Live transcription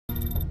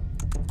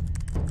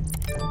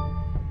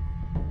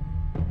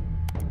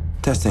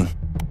Testing.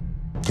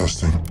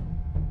 Testing.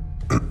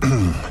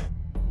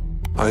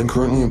 I am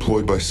currently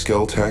employed by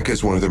Skell Tech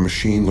as one of their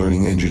machine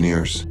learning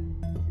engineers.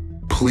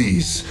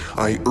 Please,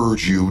 I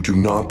urge you, do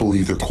not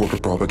believe their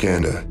corporate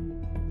propaganda.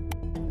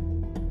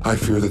 I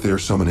fear that they are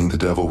summoning the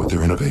devil with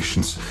their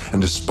innovations,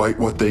 and despite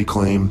what they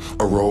claim,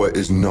 Aroa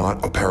is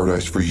not a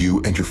paradise for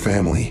you and your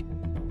family.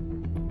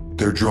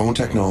 Their drone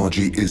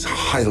technology is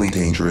highly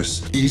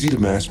dangerous, easy to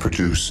mass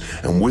produce,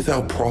 and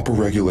without proper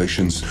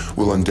regulations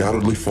will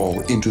undoubtedly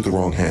fall into the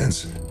wrong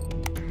hands.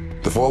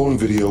 The following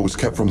video was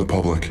kept from the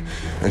public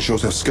and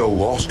shows how Skell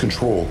lost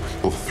control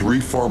of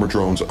 3 farmer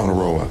drones on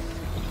Aroa.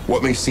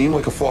 What may seem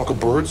like a flock of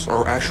birds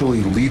are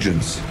actually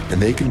legions,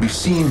 and they can be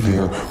seen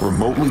here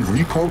remotely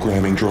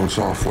reprogramming drone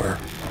software.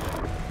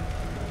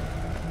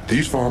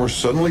 These farmers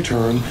suddenly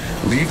turn,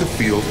 leave the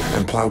field,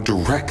 and plow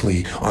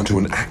directly onto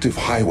an active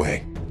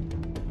highway.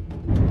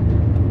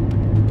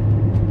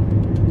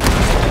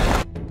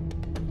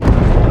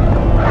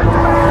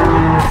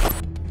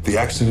 The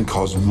accident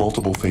caused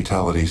multiple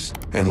fatalities,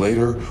 and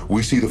later,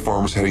 we see the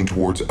farmers heading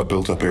towards a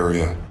built-up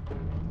area.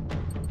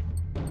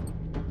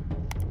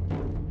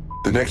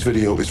 The next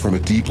video is from a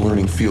deep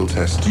learning field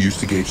test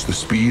used to gauge the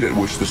speed at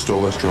which the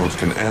Stolas drones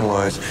can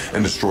analyze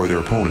and destroy their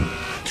opponent.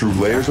 Through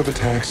layers of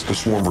attacks, the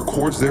swarm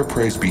records their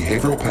prey's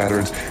behavioral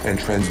patterns and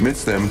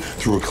transmits them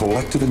through a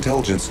collective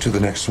intelligence to the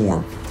next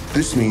swarm.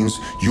 This means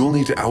you'll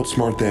need to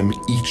outsmart them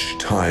each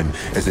time,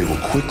 as they will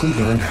quickly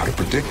learn how to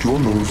predict your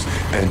moves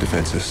and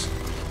defenses.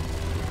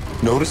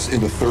 Notice in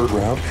the 3rd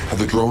round how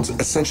the drones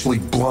essentially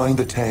blind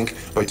the tank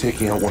by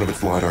taking out one of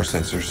its LiDAR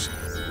sensors.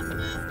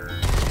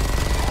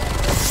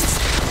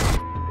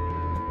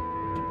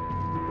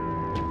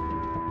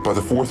 By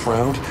the 4th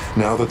round,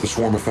 now that the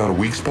swarm have found a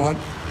weak spot,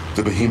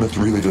 the behemoth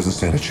really doesn't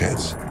stand a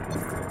chance.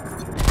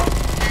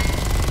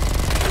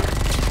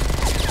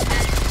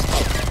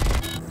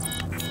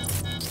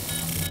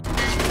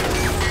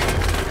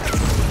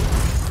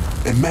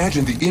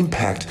 Imagine the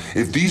impact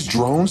if these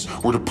drones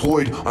were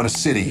deployed on a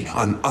city,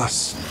 on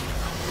us.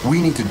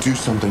 We need to do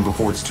something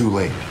before it's too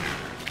late.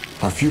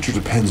 Our future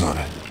depends on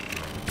it.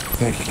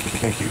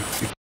 Thank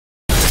you.